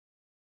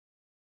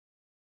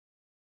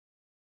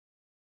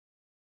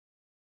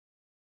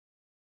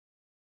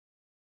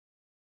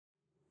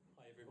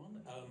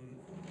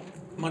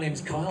My name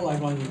is Kyle. I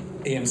run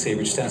EMC,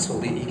 which stands for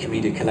the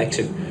Ecomedia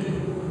Collective.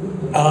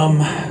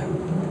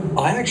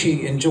 I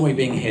actually enjoy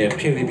being here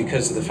purely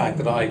because of the fact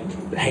that I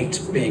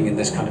hate being in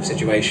this kind of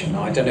situation.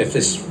 I don't know if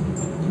this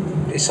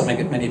is something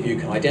that many of you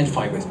can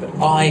identify with, but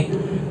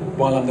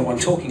while I'm the one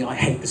talking, I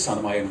hate the sound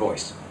of my own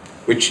voice,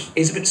 which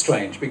is a bit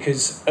strange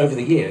because over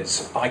the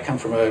years, I come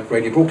from a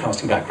radio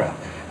broadcasting background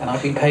and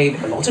I've been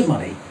paid a lot of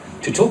money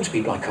to talk to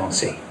people I can't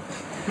see.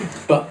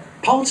 But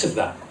part of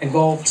that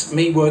involved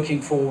me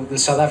working for the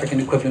South African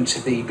equivalent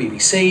to the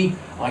BBC.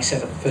 I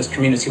set up the first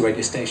community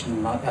radio station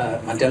in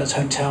Mandela's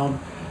hometown.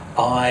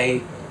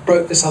 I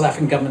broke the South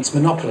African government's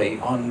monopoly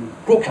on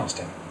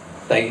broadcasting.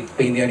 They'd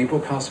been the only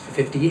broadcaster for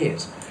 50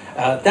 years.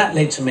 That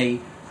led to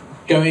me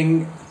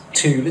going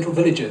to little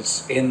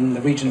villages in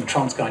the region of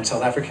Transkei in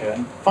South Africa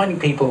and finding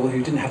people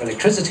who didn't have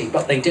electricity,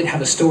 but they did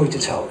have a story to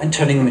tell, and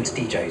turning them into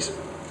DJs.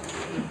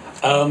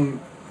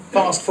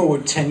 Fast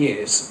forward 10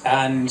 years,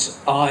 and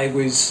I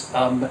was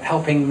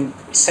helping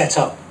set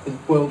up the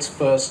world's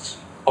first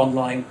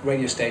online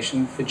radio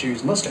station for Jews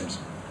and Muslims.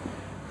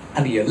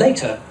 And a year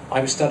later, I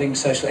was studying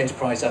social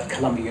enterprise at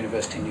Columbia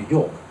University in New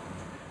York.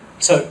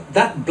 So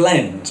that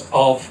blend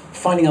of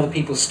finding other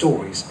people's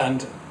stories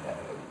and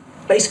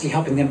basically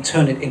helping them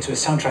turn it into a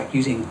soundtrack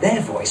using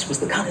their voice was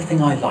the kind of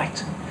thing I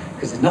liked.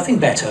 Because there's nothing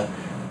better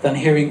than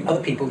hearing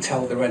other people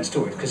tell their own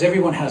stories, because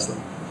everyone has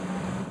them.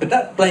 But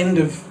that blend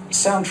of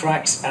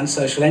soundtracks and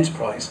social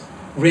enterprise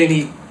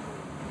really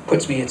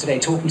puts me here today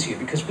talking to you,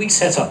 because we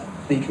set up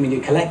the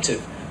Ecomedia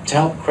Collective to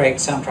help create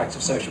soundtracks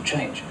of social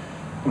change.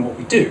 And what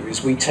we do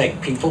is we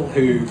take people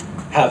who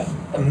have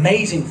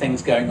amazing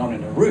things going on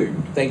in a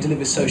room, they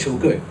deliver social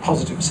good,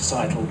 positive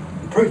societal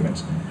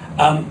improvements,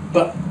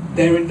 but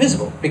they're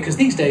invisible, because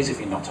these days if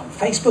you're not on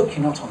Facebook,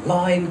 you're not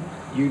online,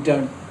 you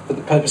don't, for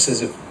the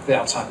purposes of the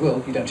outside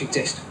world, you don't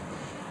exist.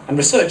 And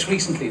research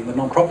recently in the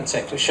non-profit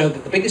sector showed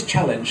that the biggest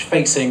challenge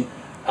facing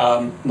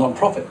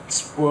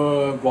non-profits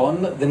were,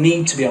 one, the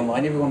need to be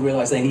online. Everyone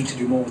realised they need to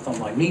do more with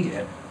online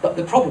media, but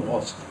the problem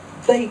was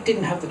they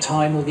didn't have the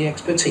time or the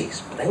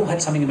expertise, but they all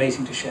had something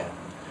amazing to share.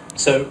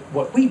 So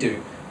what we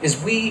do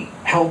is we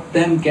help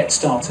them get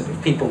started.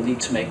 If people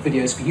need to make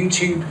videos for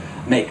YouTube,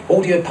 make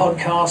audio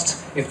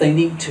podcasts, if they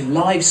need to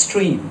live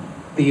stream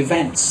the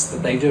events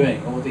that they're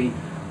doing, or the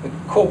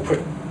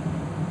corporate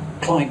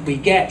client we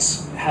get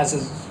has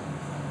a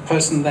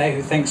person there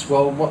who thinks,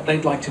 well, what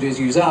they'd like to do is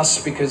use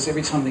us, because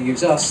every time they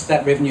use us,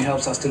 that revenue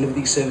helps us deliver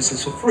these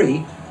services for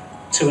free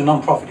to a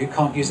non-profit who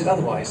can't use it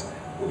otherwise.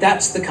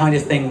 That's the kind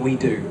of thing we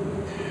do.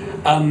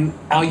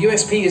 Our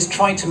USP is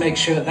trying to make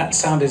sure that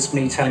sound is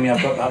me telling me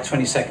I've got about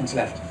 20 seconds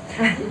left.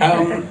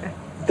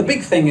 The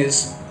big thing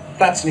is,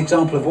 that's an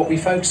example of what we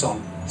focus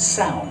on,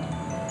 sound.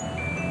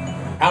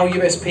 Our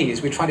USP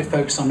is we try to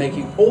focus on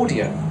making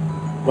audio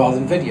rather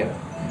than video.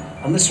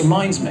 And this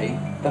reminds me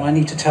that I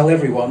need to tell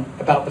everyone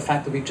about the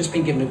fact that we've just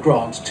been given a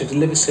grant to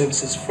deliver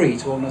services free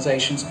to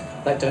organisations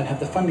that don't have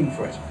the funding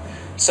for it.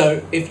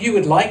 So if you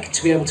would like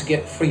to be able to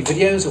get free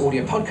videos or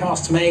audio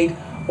podcasts made,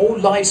 or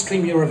live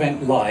stream your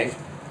event live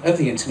over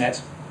the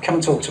internet, come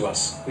and talk to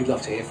us. We'd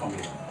love to hear from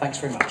you. Thanks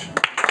very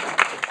much.